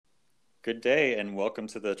Good day, and welcome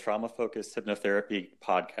to the Trauma Focused Hypnotherapy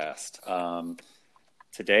Podcast.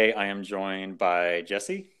 Today, I am joined by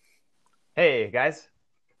Jesse. Hey guys.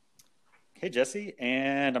 Hey, Jesse,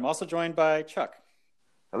 and I'm also joined by Chuck.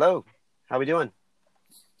 Hello. How we doing?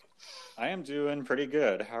 I am doing pretty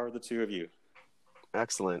good. How are the two of you?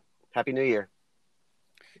 Excellent. Happy New Year.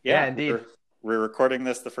 Yeah, Yeah, indeed. we're recording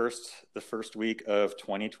this the first week of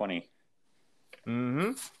 2020.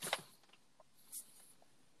 Mm-hmm.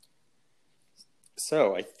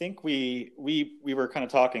 So I think we were kind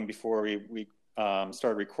of talking before we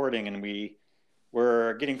started recording, and we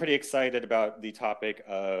were getting pretty excited about the topic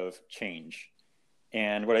of change.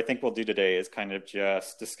 And what I think we'll do today is kind of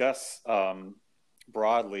just discuss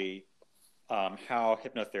broadly how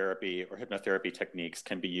hypnotherapy or hypnotherapy techniques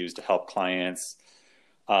can be used to help clients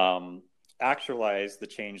actualize the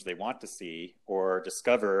change they want to see or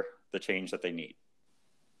discover the change that they need.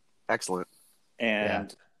 Excellent.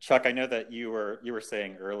 And Chuck, I know that you were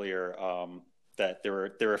saying earlier that there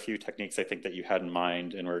were a few techniques I think that you had in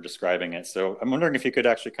mind and were describing it. So I'm wondering if you could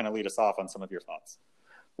actually kind of lead us off on some of your thoughts.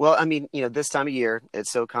 Well, I mean, this time of year,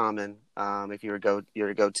 it's so common. If you were to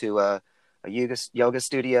go to a yoga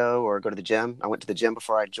studio or go to the gym. I went to the gym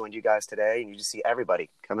before I joined you guys today, and you just see everybody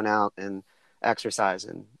coming out and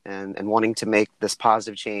exercising and wanting to make this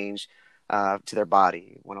positive change to their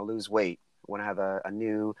body, want to lose weight, want to have a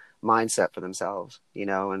new mindset for themselves,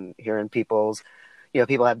 and hearing people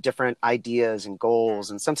have different ideas and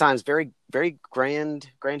goals, and sometimes very, very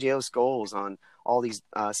grandiose goals on all these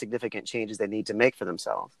significant changes they need to make for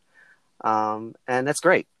themselves. And that's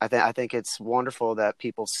great. I think it's wonderful that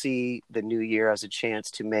people see the new year as a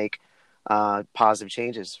chance to make positive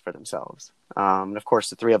changes for themselves. And of course,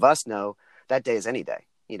 the three of us know that day is any day.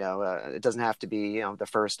 It doesn't have to be the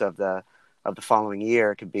first of the following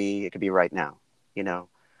year. It could be right now.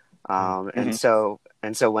 And so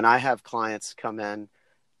when I have clients come in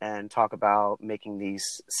and talk about making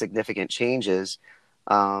these significant changes,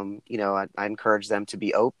 I encourage them to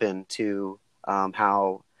be open to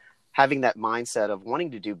how having that mindset of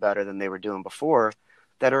wanting to do better than they were doing before,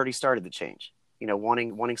 that already started the change.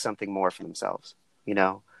 Wanting something more for themselves.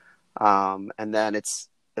 And then it's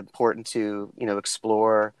important to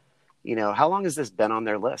explore. How long has this been on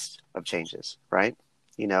their list of changes, right?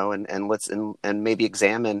 And maybe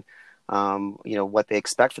examine, what they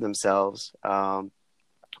expect for themselves,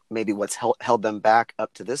 maybe what's held them back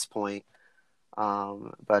up to this point,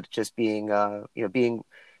 but just being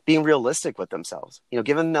realistic with themselves,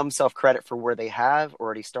 giving themselves credit for where they have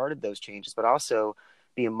already started those changes, but also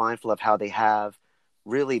being mindful of how they have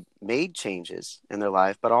really made changes in their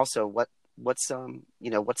life, but also what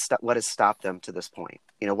has stopped them to this point.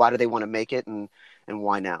 Why do they want to make it, and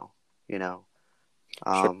why now? Sure.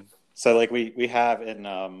 So like we have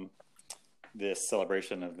in this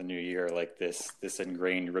celebration of the new year, like this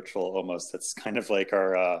ingrained ritual almost that's kind of like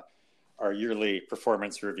our yearly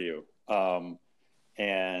performance review. I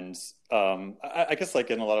guess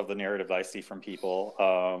like in a lot of the narrative I see from people,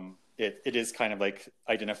 it is kind of like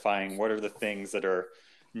identifying what are the things that are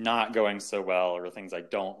not going so well, or the things I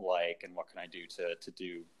don't like, and what can I do to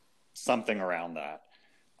do something around that.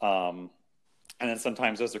 And then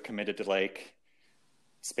sometimes those are committed to like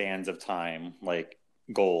spans of time, like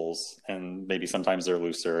goals, and maybe sometimes they're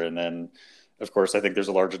looser. And then, of course, I think there's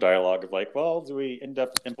a larger dialogue of like, well, do we end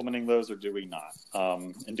up implementing those or do we not?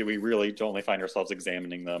 And do we really only find ourselves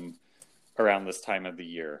examining them around this time of the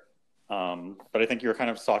year? But I think you're kind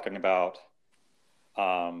of talking about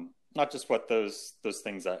not just what those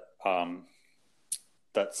things that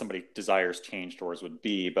that somebody desires change towards would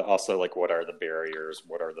be, but also like what are the barriers?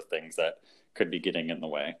 What are the things that could be getting in the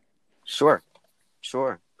way? Sure.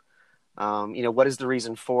 What is the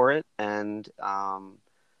reason for it, and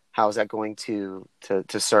how is that going to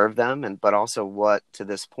serve them, but also what to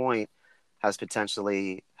this point has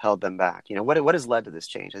potentially held them back? What has led to this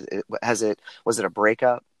change? Was it a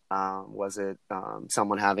breakup? Was it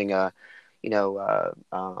someone having a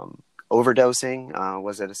overdosing?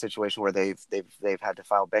 Was it a situation where they've had to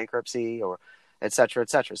file bankruptcy, or et cetera, et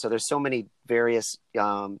cetera? So there's so many various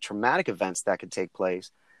traumatic events that could take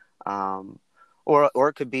place. Or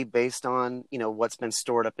it could be based on, what's been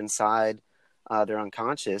stored up inside their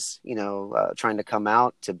unconscious, trying to come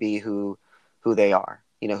out to be who they are,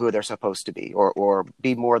 who they're supposed to be, or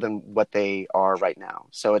be more than what they are right now.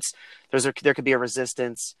 So there could be a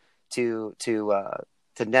resistance to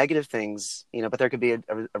negative things, but there could be a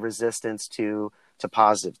resistance to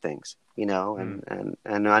positive things, and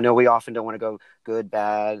I know we often don't want to go good,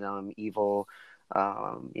 bad, evil,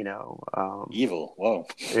 Evil. Whoa.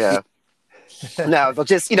 Yeah. No, but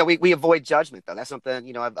just, we avoid judgment though. That's something,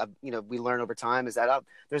 we learn over time is that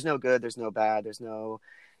there's no good, there's no bad, there's no,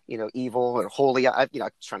 evil or holy.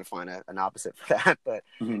 Trying to find an opposite for that, but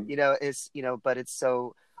Mhm. but it's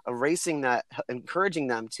so erasing that, encouraging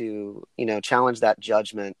them to, challenge that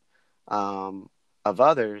judgment of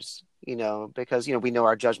others, because, we know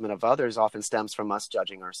our judgment of others often stems from us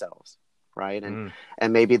judging ourselves. Right. And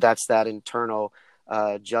maybe that's that internal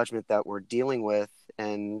judgment that we're dealing with,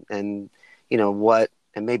 and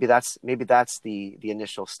maybe that's the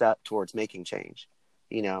initial step towards making change,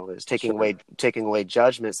 is taking away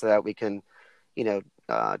judgment so that we can,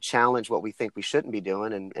 challenge what we think we shouldn't be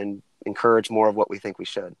doing, and encourage more of what we think we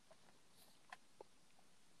should.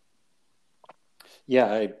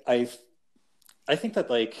 Yeah, I think that,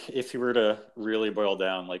 like, if you were to really boil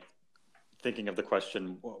down, like, thinking of the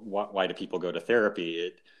question, why do people go to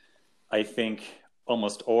therapy? I think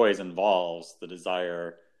almost always involves the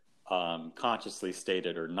desire, consciously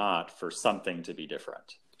stated or not, for something to be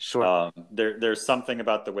different. Sure. There's something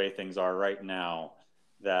about the way things are right now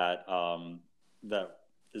that that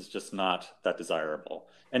is just not that desirable,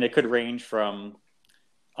 and it could range from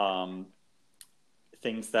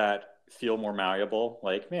things that feel more malleable,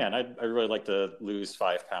 like, man, I really like to lose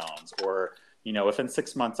 5 pounds, or within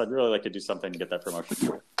 6 months, I'd really like to do something to get that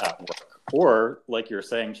promotion at work. Or, like you're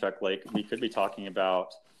saying, Chuck, like, we could be talking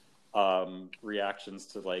about reactions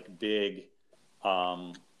to, like, big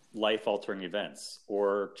life-altering events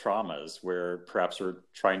or traumas, where perhaps we're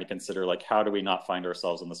trying to consider, like, how do we not find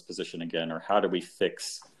ourselves in this position again, or how do we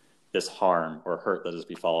fix this harm or hurt that has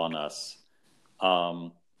befallen us.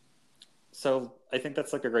 So I think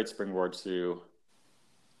that's, like, a great springboard to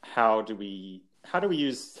how do we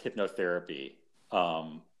use hypnotherapy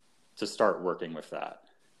to start working with that?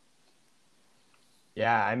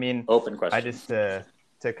 Yeah, I mean, open question. I just to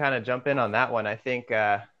kind of jump in on that one. I think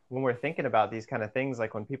when we're thinking about these kind of things,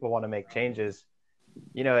 like when people want to make changes,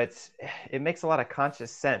 it makes a lot of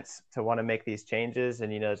conscious sense to want to make these changes.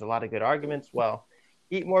 And there's a lot of good arguments. Well,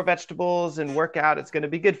 eat more vegetables and work out. It's going to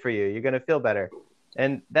be good for you. You're going to feel better,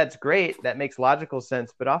 and that's great. That makes logical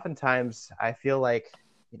sense. But oftentimes, I feel like,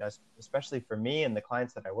 especially for me and the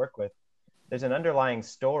clients that I work with, there's an underlying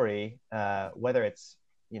story, whether it's,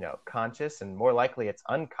 conscious, and more likely it's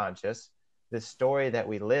unconscious, this story that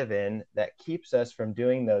we live in that keeps us from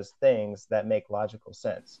doing those things that make logical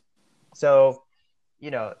sense. So,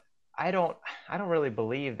 I don't really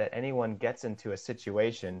believe that anyone gets into a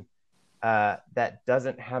situation that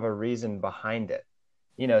doesn't have a reason behind it.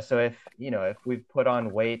 So if we've put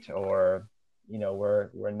on weight, or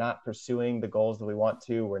we're not pursuing the goals that we want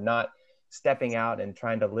to, we're not stepping out and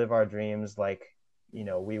trying to live our dreams like,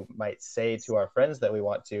 we might say to our friends that we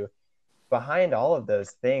want to, behind all of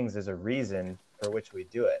those things is a reason for which we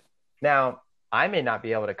do it. Now, I may not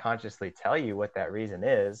be able to consciously tell you what that reason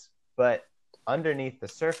is, but underneath the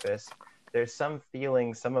surface, there's some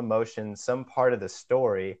feeling, some emotion, some part of the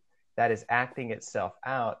story that is acting itself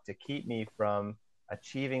out to keep me from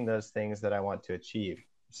achieving those things that I want to achieve.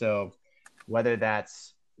 So whether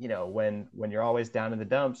that's, when you're always down in the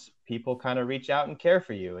dumps, people kind of reach out and care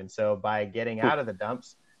for you. And so by getting out of the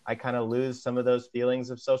dumps, I kind of lose some of those feelings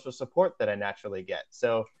of social support that I naturally get.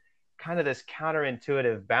 So kind of this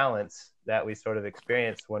counterintuitive balance that we sort of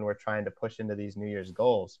experience when we're trying to push into these New Year's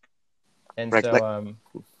goals. And right. So,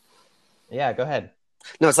 yeah, go ahead.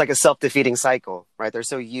 No, it's like a self-defeating cycle, right? They're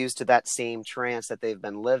so used to that same trance that they've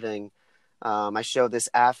been living. I show this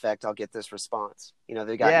affect, I'll get this response.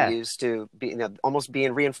 They got used to almost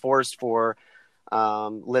being reinforced for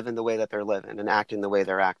living the way that they're living and acting the way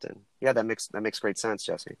they're acting. Yeah, that makes great sense,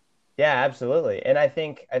 Jesse. Yeah, absolutely. And I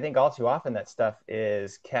think all too often that stuff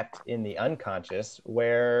is kept in the unconscious,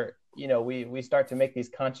 where we start to make these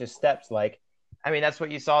conscious steps. Like, I mean, that's what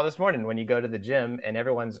you saw this morning when you go to the gym and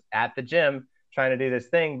everyone's at the gym trying to do this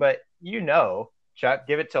thing, but Chuck,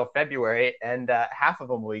 give it till February and half of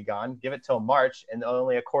them will be gone. Give it till March and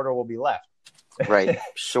only a quarter will be left. Right.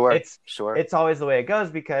 Sure. It's always the way it goes,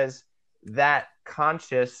 because that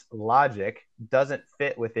conscious logic doesn't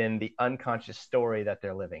fit within the unconscious story that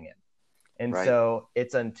they're living in. And so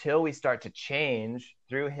it's until we start to change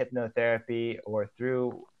through hypnotherapy or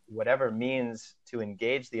through whatever means to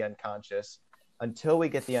engage the unconscious, until we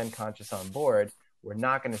get the unconscious on board, we're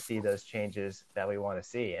not going to see those changes that we want to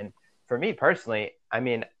see. And for me personally, I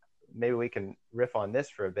mean, maybe we can riff on this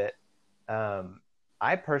for a bit.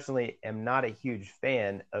 I personally am not a huge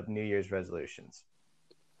fan of New Year's resolutions,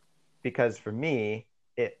 because for me,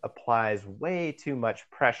 it applies way too much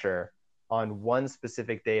pressure on one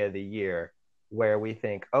specific day of the year, where we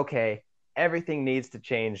think, okay, everything needs to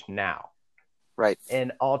change now. Right.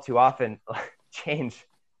 And all too often, change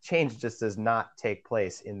change just does not take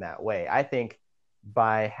place in that way. I think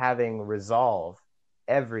by having resolve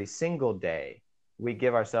every single day, we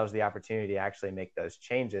give ourselves the opportunity to actually make those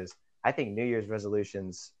changes. I think New Year's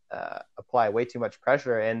resolutions apply way too much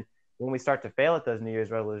pressure. And when we start to fail at those New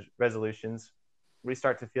Year's resolutions, we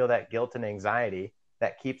start to feel that guilt and anxiety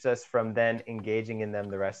that keeps us from then engaging in them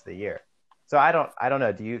the rest of the year. So I don't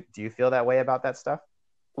know. Do you feel that way about that stuff?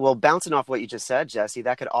 Well, bouncing off what you just said, Jesse,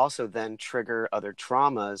 that could also then trigger other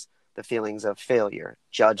traumas, the feelings of failure, Oh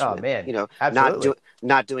judgment, man, absolutely.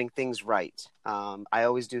 not doing things right. I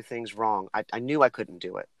always do things wrong. I knew I couldn't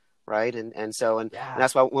do it. Right. And Yeah.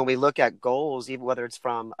 that's why when we look at goals, even whether it's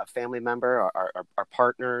from a family member or our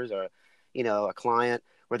partners or, a client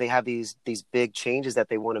where they have these big changes that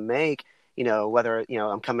they want to make, whether,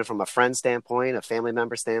 I'm coming from a friend standpoint, a family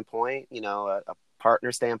member standpoint, a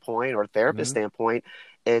partner standpoint or a therapist standpoint,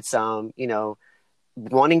 it's,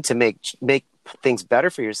 wanting to make things better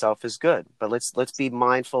for yourself is good, but let's be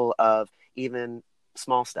mindful of even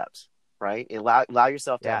small steps, right? Allow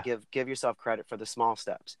yourself to give yourself credit for the small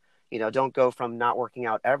steps. Don't go from not working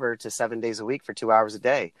out ever to 7 days a week for 2 hours a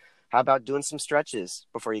day. How about doing some stretches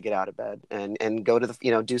before you get out of bed and go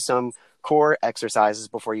to do some core exercises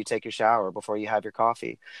before you take your shower, before you have your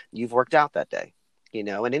coffee? You've worked out that day,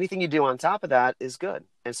 and anything you do on top of that is good.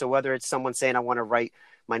 And so whether it's someone saying, I want to write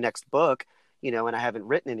my next book, and I haven't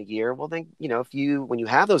written in a year, well then, when you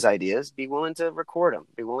have those ideas, be willing to record them,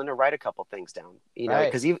 be willing to write a couple things down,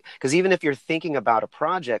 because even if you're thinking about a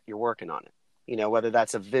project, you're working on it. Whether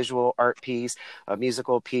that's a visual art piece, a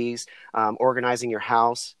musical piece, organizing your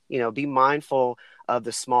house, be mindful of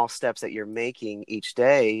the small steps that you're making each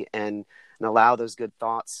day and allow those good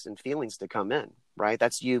thoughts and feelings to come in, right?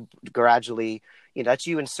 That's you gradually, that's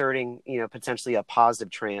you inserting, potentially a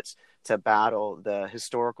positive trance to battle the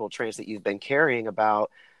historical trance that you've been carrying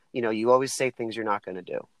about, you always say things you're not going to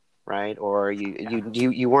do, right? Or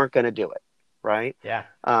you weren't going to do it. Right. Yeah.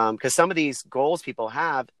 Because some of these goals people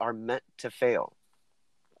have are meant to fail.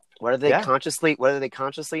 Whether they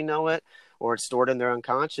consciously know it, or it's stored in their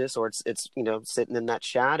unconscious, or it's sitting in that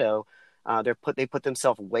shadow, they put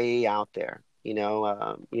themselves way out there.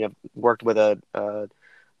 Worked with a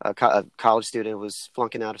college student who was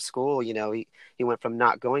flunking out of school. He went from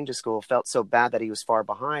not going to school, felt so bad that he was far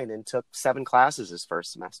behind, and took 7 classes his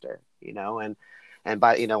first semester. And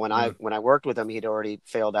by when I worked with him, he'd already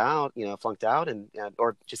failed out, flunked out, and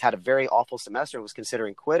or just had a very awful semester and was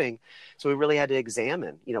considering quitting. So we really had to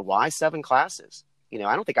examine, why 7 classes? I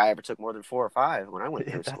don't think I ever took more than 4 or 5 when I went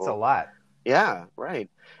through school. That's a lot. Yeah, right.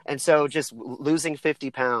 And so just losing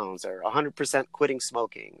 50 pounds or 100% quitting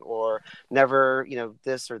smoking or never,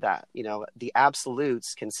 this or that, the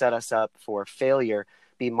absolutes can set us up for failure.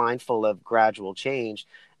 Be mindful of gradual change.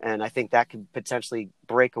 And I think that could potentially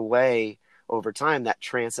break away over time that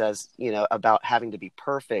trance as, about having to be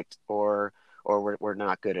perfect or we're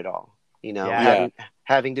not good at all,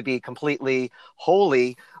 having to be completely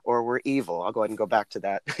holy or we're evil. I'll go ahead and go back to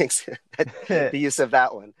that. The use of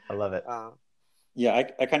that one. I love it.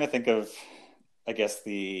 I kind of think of, I guess,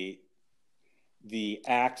 the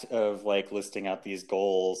act of like listing out these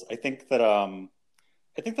goals. I think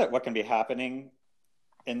that what can be happening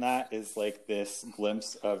in that is like this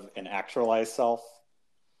glimpse of an actualized self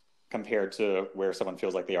compared to where someone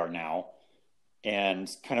feels like they are now. And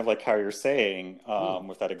kind of like how you're saying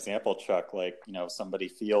with that example, Chuck, like, somebody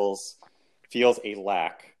feels a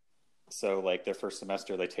lack. So like their first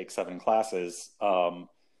semester, they take 7 classes.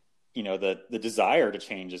 The desire to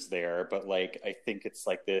change is there, but like, I think it's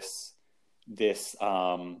like this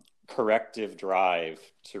corrective drive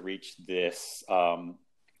to reach this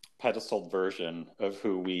pedestaled version of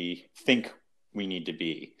who we think we need to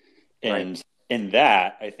be. And right. In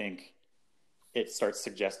that, I think it starts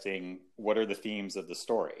suggesting what are the themes of the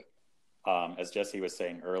story. As Jesse was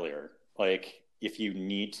saying earlier, like if you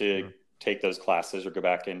need to take those classes or go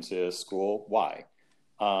back into school, why?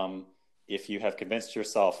 If you have convinced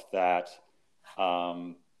yourself that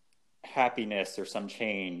happiness or some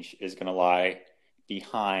change is going to lie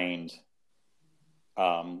behind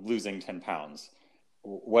losing 10 pounds,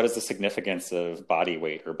 what is the significance of body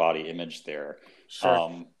weight or body image there?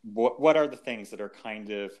 Sure. What are the things that are kind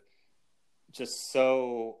of just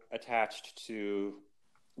so attached to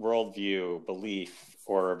worldview, belief,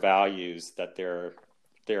 or values that they're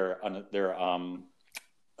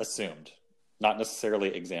assumed, not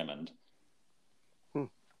necessarily examined?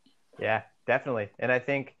 Yeah, definitely. And I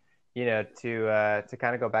think, to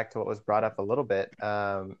kind of go back to what was brought up a little bit,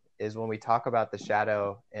 is when we talk about the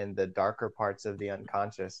shadow and the darker parts of the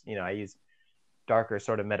unconscious, I use darker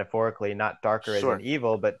sort of metaphorically, not darker as in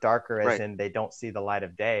evil, but darker as in they don't see the light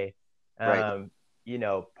of day. Right.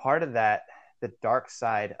 part of that, the dark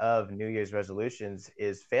side of New Year's resolutions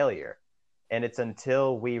is failure. And it's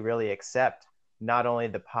until we really accept not only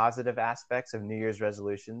the positive aspects of New Year's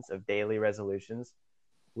resolutions, of daily resolutions,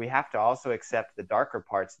 we have to also accept the darker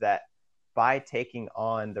parts, that by taking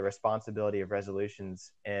on the responsibility of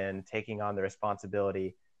resolutions and taking on the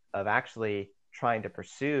responsibility of actually trying to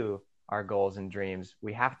pursue our goals and dreams,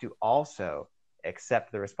 we have to also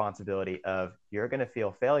accept the responsibility of, you're going to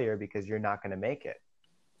feel failure because you're not going to make it.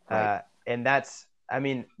 Right. And that's,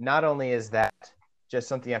 not only is that just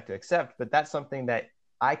something you have to accept, but that's something that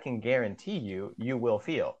I can guarantee you will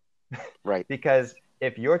feel. Right. Because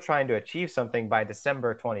if you're trying to achieve something by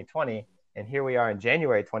December 2020, and here we are in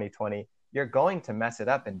January 2020, you're going to mess it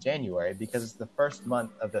up in January because it's the first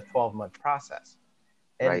month of the 12-month process.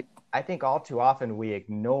 And Right. I think all too often we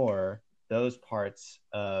ignore those parts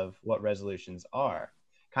of what resolutions are.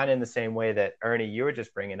 Kind of in the same way that, Ernie, you were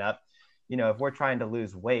just bringing up, if we're trying to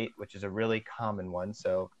lose weight, which is a really common one,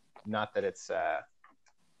 so not that it's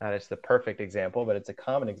the perfect example, but it's a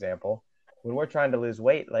common example. When we're trying to lose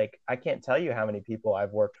weight, like, I can't tell you how many people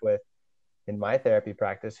I've worked with in my therapy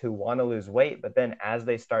practice who want to lose weight, but then as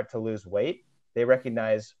they start to lose weight, they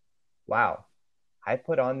recognize, wow, I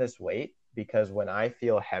put on this weight because when I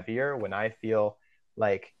feel heavier, when I feel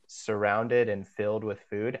like surrounded and filled with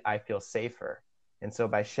food, I feel safer. And so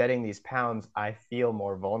by shedding these pounds, I feel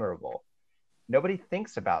more vulnerable. Nobody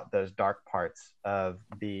thinks about those dark parts of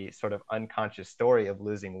the sort of unconscious story of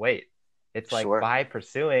losing weight. It's like, Sure. by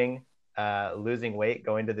pursuing losing weight,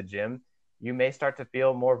 going to the gym, you may start to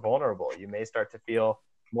feel more vulnerable. You may start to feel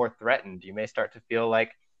more threatened. You may start to feel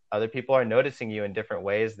like other people are noticing you in different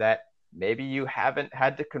ways that maybe you haven't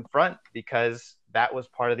had to confront, because that was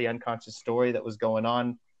part of the unconscious story that was going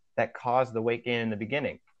on that caused the weight gain in the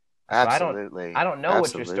beginning. Absolutely. So I don't know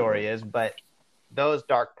what your story is, but those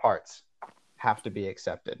dark parts have to be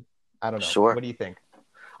accepted. I don't know. Sure. What do you think?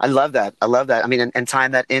 I love that. I mean, and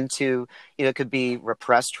tying that into, it could be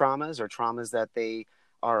repressed traumas or traumas that they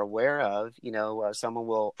are aware of. Someone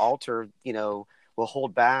will alter, will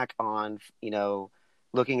hold back on,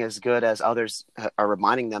 looking as good as others are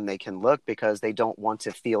reminding them they can look, because they don't want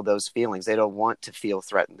to feel those feelings. They don't want to feel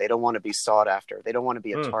threatened. They don't want to be sought after. They don't want to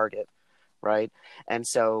be a target. Right. And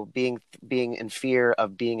so being in fear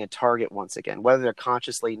of being a target once again, whether they're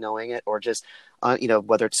consciously knowing it or just,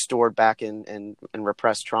 whether it's stored back in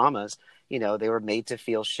repressed traumas, they were made to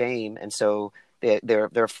feel shame. And so they're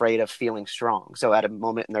afraid of feeling strong. So at a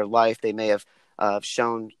moment in their life, they may have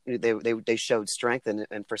shown they showed strength,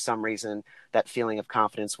 and for some reason that feeling of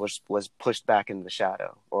confidence was pushed back into the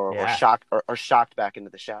shadow, or shocked back into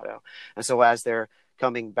the shadow. And so as they're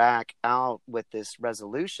coming back out with this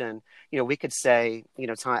resolution, we could say,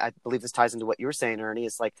 I believe this ties into what you were saying, Ernie.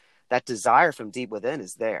 It's like that desire from deep within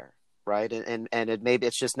is there, right? And maybe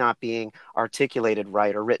it's just not being articulated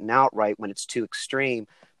right or written out right when it's too extreme,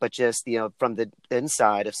 but just, from the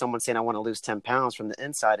inside, if someone's saying, I want to lose 10 pounds, from the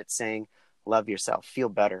inside, it's saying, love yourself, feel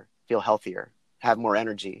better, feel healthier, have more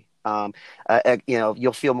energy.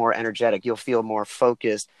 You'll feel more energetic. You'll feel more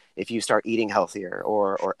focused if you start eating healthier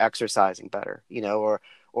or exercising better,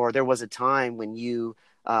 or there was a time when you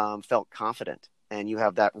felt confident, and you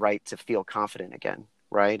have that right to feel confident again.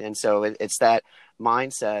 Right. And so it's that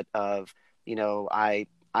mindset of, I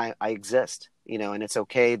exist, and it's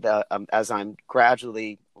okay that as I'm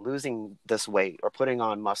gradually losing this weight or putting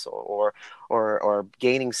on muscle or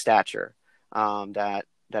gaining stature, that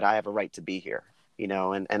I have a right to be here.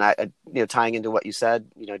 And I tying into what you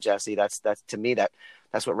said, Jesse, that's to me,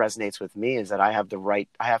 that's what resonates with me, is that I have the right.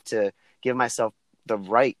 I have to give myself the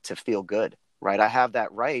right to feel good. Right. I have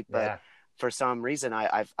that right. But for some reason,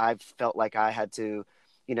 I've felt like I had to,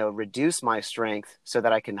 reduce my strength so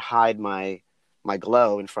that I can hide my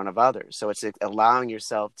glow in front of others. So it's allowing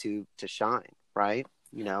yourself to shine. Right.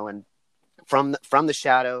 And from the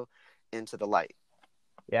shadow into the light.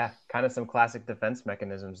 Yeah. Kind of some classic defense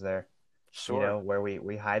mechanisms there. Sure. Where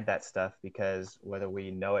we hide that stuff because whether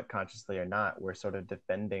we know it consciously or not, we're sort of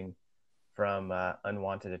defending from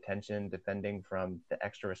unwanted attention, defending from the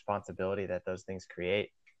extra responsibility that those things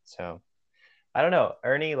create. So I don't know,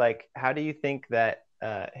 Ernie, like, how do you think that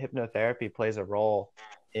hypnotherapy plays a role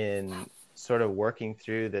in sort of working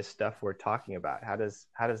through this stuff we're talking about? How does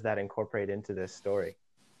that incorporate into this story?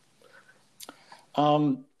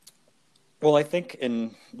 Well, I think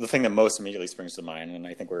the thing that most immediately springs to mind, and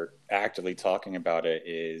I think we're actively talking about it,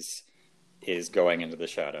 is going into the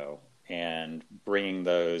shadow and bringing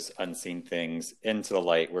those unseen things into the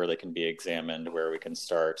light where they can be examined, where we can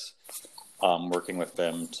start working with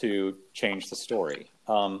them to change the story.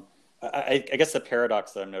 I guess the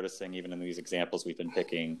paradox that I'm noticing, even in these examples we've been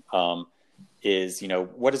picking, is,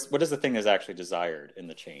 what is the thing that's actually desired in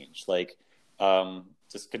the change? Like,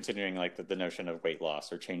 just continuing like the notion of weight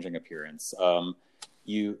loss or changing appearance.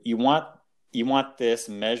 You want this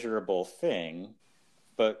measurable thing,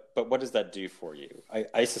 but what does that do for you?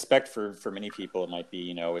 I suspect for many people it might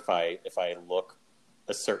be, if I look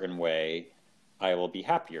a certain way, I will be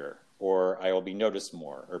happier, or I will be noticed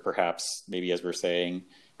more, or perhaps maybe, as we're saying,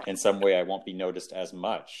 in some way I won't be noticed as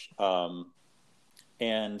much.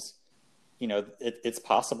 And it's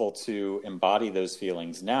possible to embody those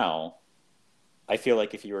feelings now. I feel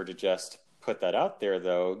like if you were to just put that out there,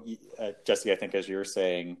 though, Jesse, I think as you were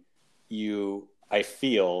saying, I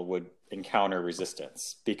feel would encounter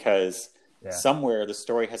resistance, because somewhere the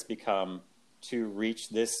story has become, to reach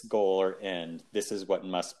this goal or end, this is what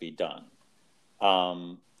must be done.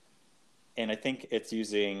 And I think it's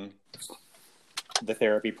using the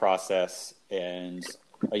therapy process, and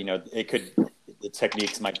the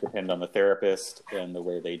techniques might depend on the therapist and the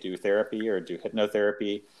way they do therapy or do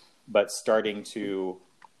hypnotherapy, but starting to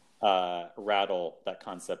rattle that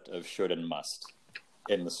concept of should and must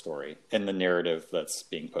in the story, in the narrative that's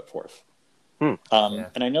being put forth. And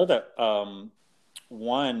I know that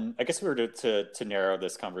I guess we were to narrow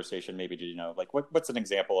this conversation maybe to, what's an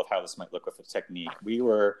example of how this might look with a technique? We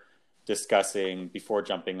were discussing, before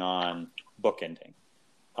jumping on, bookending.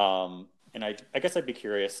 And I guess I'd be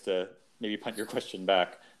curious to maybe punt your question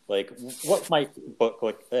back. Like, what might book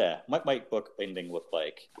ending look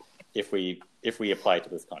like if we apply it to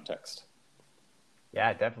this context?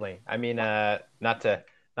 Yeah, definitely. I mean, not to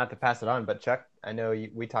pass it on, but Chuck, I know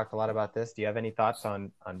we talked a lot about this. Do you have any thoughts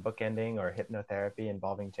on bookending or hypnotherapy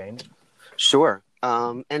involving change? Sure.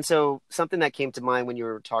 And so something that came to mind when you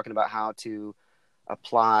were talking about how to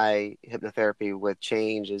apply hypnotherapy with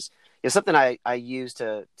change is something I use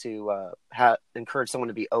to encourage someone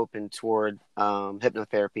to be open toward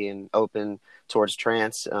hypnotherapy and open towards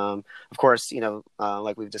trance. Of course,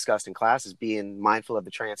 like we've discussed in classes, being mindful of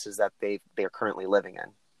the trances that they're currently living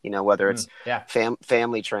in. Whether it's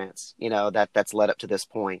family trance, that's led up to this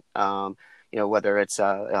point. Whether it's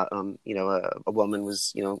a woman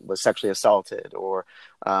was sexually assaulted, or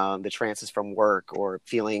the trances from work, or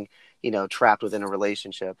feeling trapped within a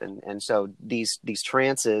relationship, and so these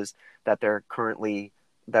trances that are currently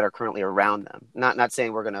around them. Not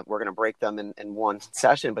saying we're gonna break them in one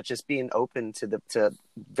session, but just being open to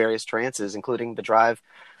various trances, including the drive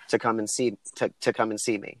to come and see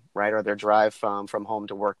me, right, or their drive from home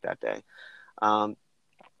to work that day, and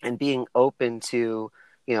being open to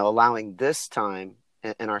allowing this time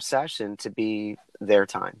in our session to be their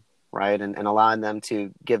time, right, and allowing them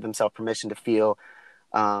to give themselves permission to feel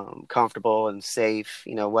comfortable and safe,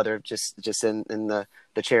 whether just in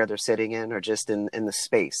the chair they're sitting in, or just in the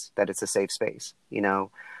space, that it's a safe space,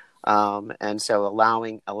 and so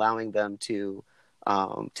allowing them to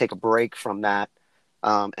take a break from that,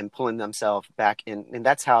 and pulling themselves back in. And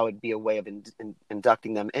that's how it'd be a way of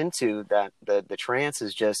inducting them into that. The trance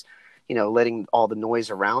is just, letting all the noise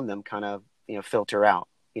around them kind of, filter out,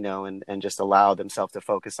 and just allow themselves to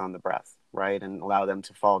focus on the breath, right. And allow them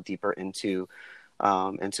to fall deeper into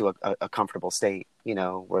a comfortable state,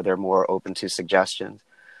 where they're more open to suggestions,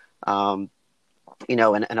 and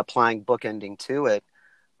applying bookending to it.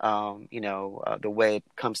 The way it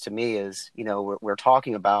comes to me is, we're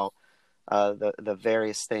talking about the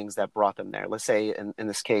various things that brought them there. Let's say in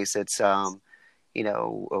this case, it's,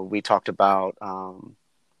 we talked about,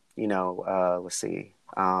 let's see,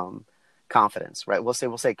 confidence, right? We'll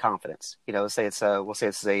say confidence, we'll say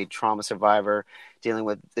it's a trauma survivor dealing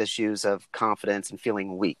with issues of confidence and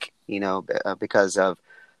feeling weak, because of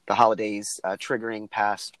the holidays, triggering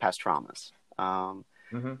past traumas.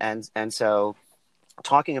 And so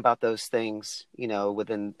talking about those things,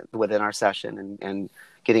 within our session, and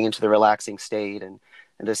getting into the relaxing state, and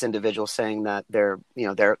this individual saying that they're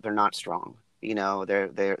not strong,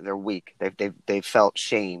 they're weak. They've felt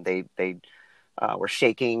shame. They were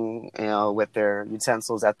shaking, with their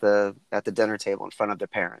utensils at the dinner table in front of their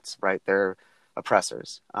parents, right? They're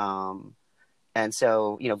oppressors. And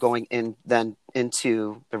so, going in then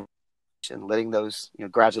into the, and letting those,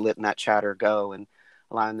 gradually letting that chatter go, and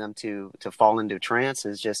allowing them to fall into trance,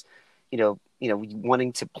 is just,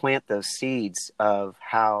 wanting to plant those seeds of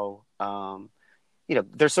how,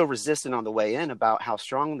 they're so resistant on the way in about how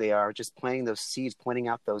strong they are. Just planting those seeds, pointing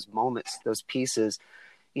out those moments, those pieces,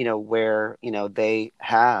 where, they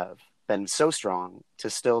have been so strong to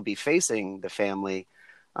still be facing the family,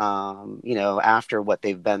 after what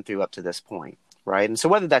they've been through up to this point. Right. And so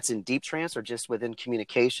whether that's in deep trance or just within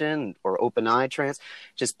communication or open eye trance,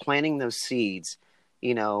 just planting those seeds,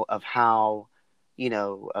 of how,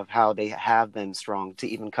 of how they have been strong to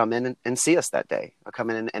even come in and see us that day, or come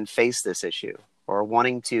in and face this issue, or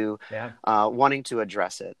wanting to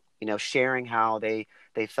address it, sharing how they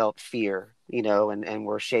felt fear, and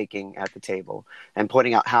were shaking at the table, and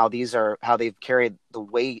pointing out how they've carried the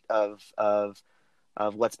weight of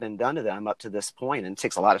what's been done to them up to this point. And it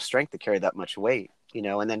takes a lot of strength to carry that much weight,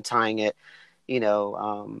 and then tying it,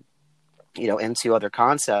 into other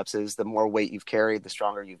concepts is the more weight you've carried, the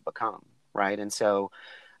stronger you've become. Right. And so,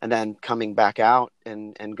 and then coming back out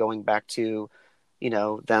and going back to,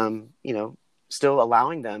 them, still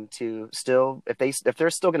allowing them to still, if they're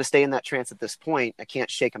still going to stay in that trance at this point, I can't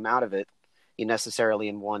shake them out of it necessarily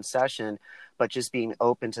in one session, but just being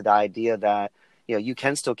open to the idea that, you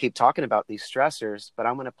can still keep talking about these stressors, but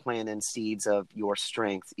I'm going to plant in seeds of your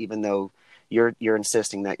strength, even though you're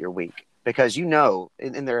insisting that you're weak, because, in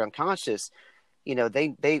their unconscious,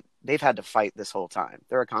 they've had to fight this whole time.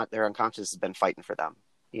 Their unconscious has been fighting for them,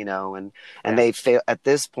 and they at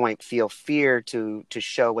this point feel fear to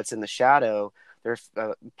show what's in the shadow. They're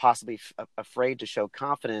possibly afraid to show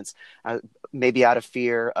confidence, maybe out of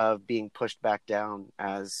fear of being pushed back down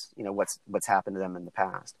as, what's happened to them in the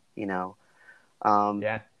past,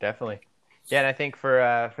 Yeah, definitely. Yeah. And I think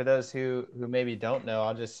for those who maybe don't know,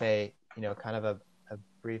 I'll just say, kind of a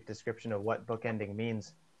brief description of what bookending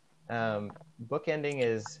means. Bookending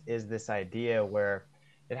is this idea where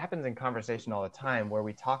it happens in conversation all the time, where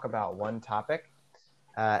we talk about one topic,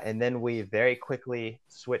 and then we very quickly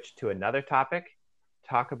switch to another topic,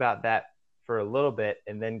 talk about that for a little bit,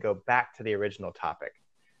 and then go back to the original topic.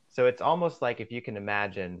 So it's almost like, if you can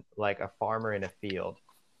imagine, like a farmer in a field,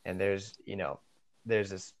 and there's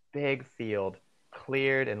this big field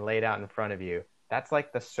cleared and laid out in front of you. That's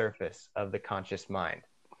like the surface of the conscious mind.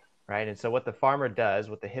 Right. And so what the farmer does,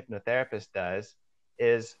 what the hypnotherapist does,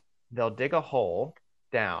 is they'll dig a hole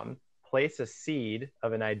down, place a seed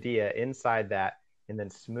of an idea inside that, and then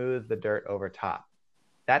smooth the dirt over top.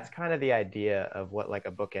 That's kind of the idea of what like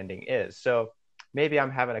a bookending is. So maybe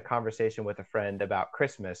I'm having a conversation with a friend about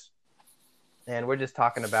Christmas, and we're just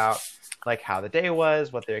talking about like how the day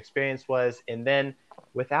was, what their experience was. And then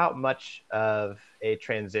without much of a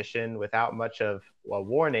transition, without much of a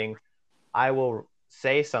warning, I will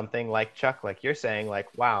say something like, Chuck, like you're saying,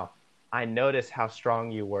 like, wow, I noticed how strong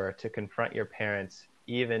you were to confront your parents,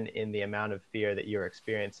 even in the amount of fear that you're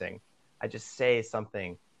experiencing. I just say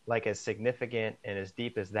something like as significant and as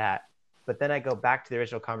deep as that. But then I go back to the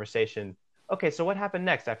original conversation. Okay, so what happened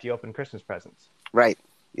next after you opened Christmas presents? Right.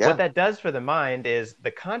 Yeah. What that does for the mind is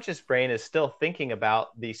the conscious brain is still thinking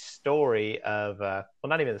about the story of, well,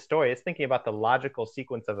 not even the story, it's thinking about the logical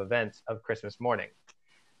sequence of events of Christmas morning.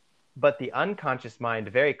 But the unconscious mind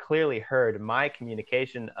very clearly heard my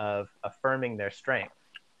communication of affirming their strength.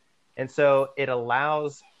 And so it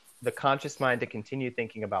allows the conscious mind to continue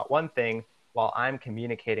thinking about one thing while I'm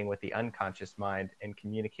communicating with the unconscious mind and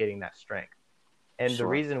communicating that strength. And the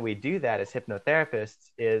reason we do that as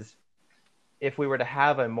hypnotherapists is, if we were to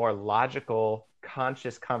have a more logical,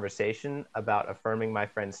 conscious conversation about affirming my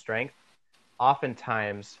friend's strength,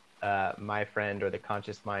 oftentimes my friend or the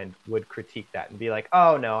conscious mind would critique that and be like,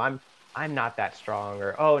 oh no, I'm not that strong,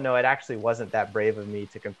 or oh no, it actually wasn't that brave of me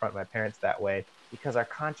to confront my parents that way, because our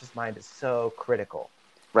conscious mind is so critical.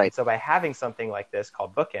 Right. And so by having something like this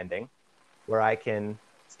called bookending, where I can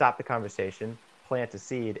stop the conversation, plant a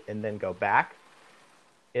seed, and then go back,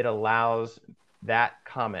 it allows that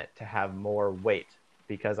comment to have more weight,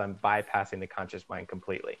 because I'm bypassing the conscious mind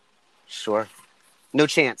completely. Sure. No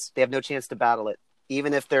chance. They have no chance to battle it.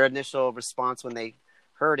 Even if their initial response when they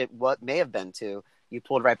heard it, what may have been to, you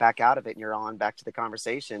pulled right back out of it and you're on back to the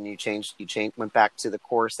conversation. You went back to the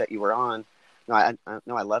course that you were on. No,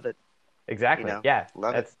 I love it. Exactly. Yeah.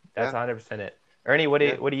 Love that's 100% it. Ernie, what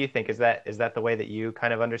do you think? Is that the way that you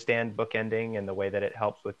kind of understand bookending and the way that it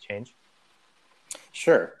helps with change?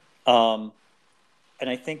 Sure. And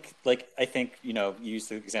I think, you use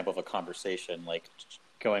the example of a conversation, like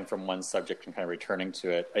going from one subject and kind of returning to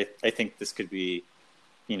it. I think this could be,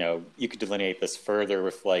 you could delineate this further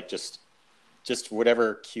with like just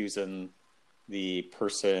whatever cues in the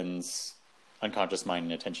person's unconscious mind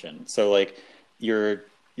and attention. So like your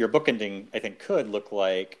bookending, I think, could look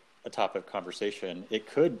like a topic of conversation. It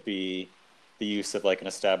could be the use of like an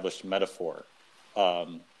established metaphor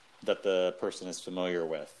that the person is familiar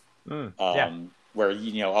with. Where,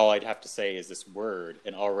 all I'd have to say is this word,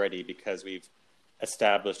 and already, because we've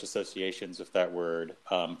established associations with that word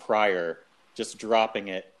prior, just dropping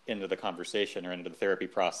it into the conversation or into the therapy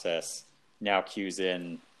process now cues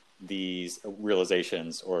in these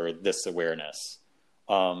realizations or this awareness.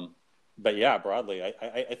 But yeah, broadly,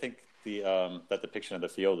 I think that depiction of the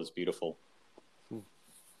field is beautiful.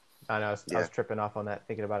 I know. I Yeah. was tripping off on that,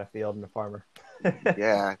 thinking about a field and a farmer.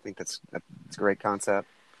 Yeah, I think that's a great concept.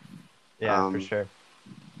 Yeah, for sure.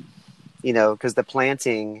 Because the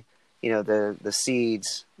planting, the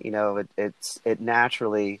seeds, it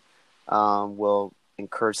naturally will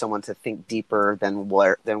encourage someone to think deeper than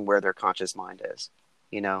where their conscious mind is.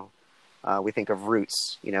 We think of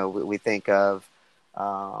roots. We think of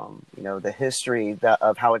the history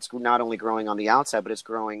of how it's not only growing on the outside, but it's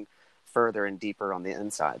growing further and deeper on the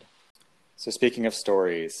inside. So speaking of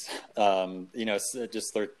stories,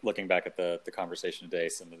 just looking back at the conversation today,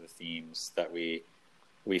 some of the themes that we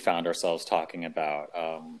found ourselves talking about,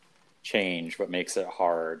 change, what makes it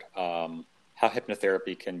hard, how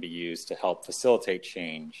hypnotherapy can be used to help facilitate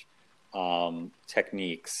change,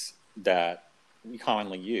 techniques that we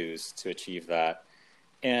commonly use to achieve that.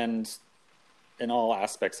 And in all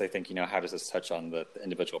aspects, I think, how does this touch on the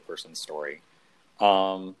individual person's story?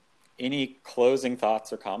 Any closing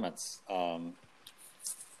thoughts or comments?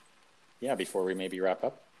 Before we maybe wrap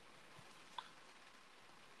up.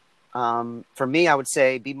 For me, I would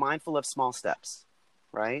say be mindful of small steps,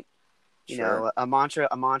 right? Sure. A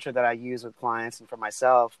mantra that I use with clients and for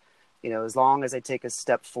myself, as long as I take a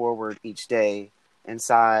step forward each day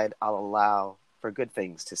inside, I'll allow for good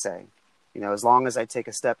things to say. As long as I take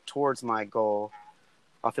a step towards my goal,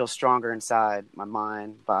 I'll feel stronger inside my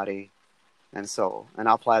mind, body, and soul. And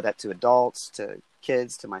I'll apply that to adults, to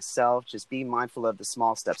kids, to myself. Just be mindful of the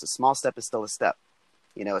small steps. A small step is still a step.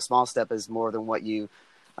 A small step is more than what you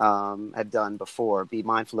had done before. Be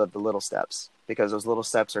mindful of the little steps, because those little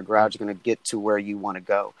steps are gradually going to get to where you want to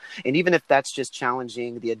go. And even if that's just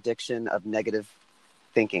challenging the addiction of negative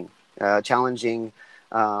thinking, challenging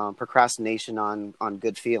procrastination on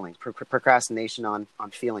good feelings, procrastination on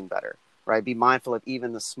feeling better, right? Be mindful of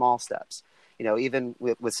even the small steps. Even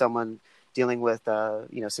with someone dealing with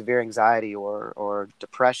severe anxiety or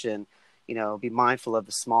depression, be mindful of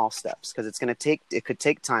the small steps, because it could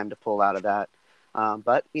take time to pull out of that.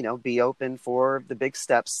 But be open for the big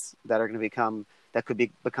steps that are going to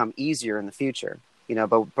become easier in the future.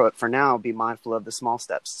 But for now, be mindful of the small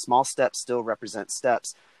steps. Small steps still represent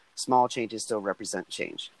steps. Small changes still represent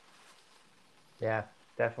change. Yeah,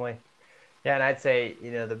 definitely. Yeah, and I'd say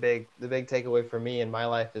the big takeaway for me in my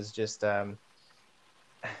life is just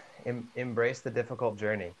embrace the difficult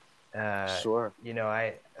journey. Sure.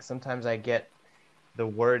 I sometimes I get the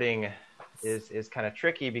wording is kind of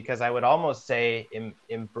tricky, because I would almost say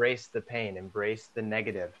embrace the pain, embrace the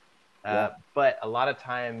negative. But a lot of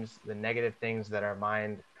times the negative things that our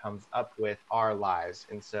mind comes up with are lies.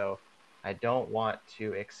 And so I don't want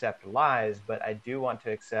to accept lies, but I do want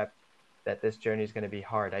to accept that this journey is going to be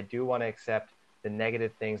hard. I do want to accept the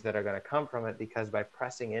negative things that are going to come from it, because by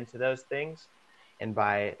pressing into those things and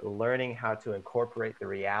by learning how to incorporate the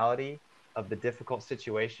reality of the difficult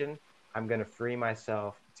situation, I'm going to free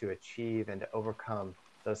myself to achieve and to overcome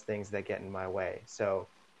those things that get in my way. So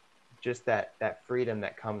just that freedom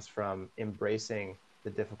that comes from embracing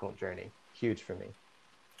the difficult journey, huge for me.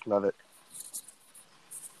 Love it.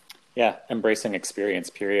 Yeah, embracing experience,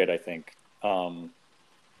 period, I think.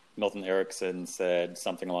 Milton Erickson said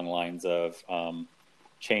something along the lines of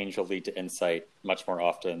change will lead to insight much more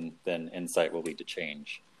often than insight will lead to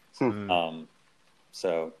change.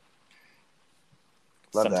 So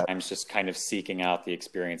Love sometimes just kind of seeking out the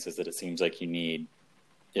experiences that it seems like you need.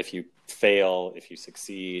 If you fail, if you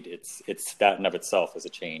succeed, it's that in of itself is a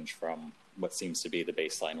change from what seems to be the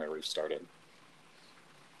baseline where we've started.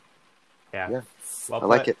 Yeah. Well I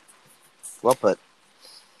like it. Well put.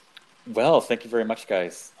 Well, thank you very much,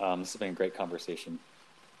 guys. This has been a great conversation.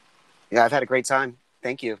 Yeah, I've had a great time.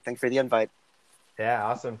 Thank you. Thanks for the invite. Yeah,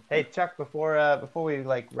 awesome. Hey, Chuck, before we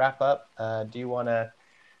wrap up, do you want to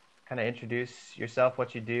kind of introduce yourself,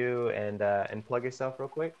 what you do, and plug yourself real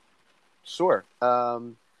quick? Sure.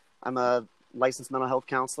 I'm a licensed mental health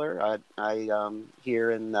counselor. I here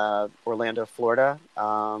in Orlando, Florida.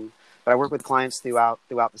 But I work with clients throughout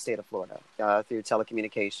the state of Florida through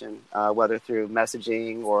telecommunication, whether through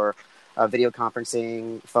messaging or video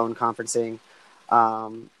conferencing, phone conferencing.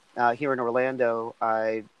 Here in Orlando,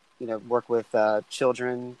 I work with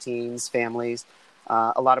children, teens, families.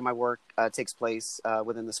 A lot of my work takes place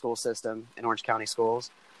within the school system in Orange County schools.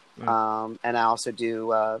 And I also do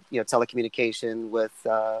telecommunication with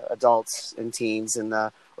adults and teens in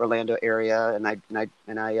the Orlando area, and I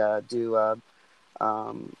do a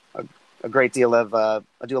great deal of I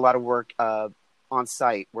do a lot of work on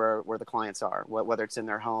site where the clients are, whether it's in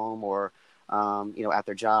their home or at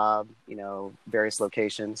their job, various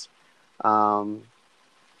locations. I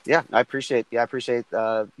appreciate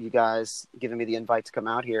you guys giving me the invite to come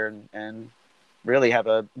out here and really have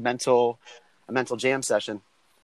a mental jam session.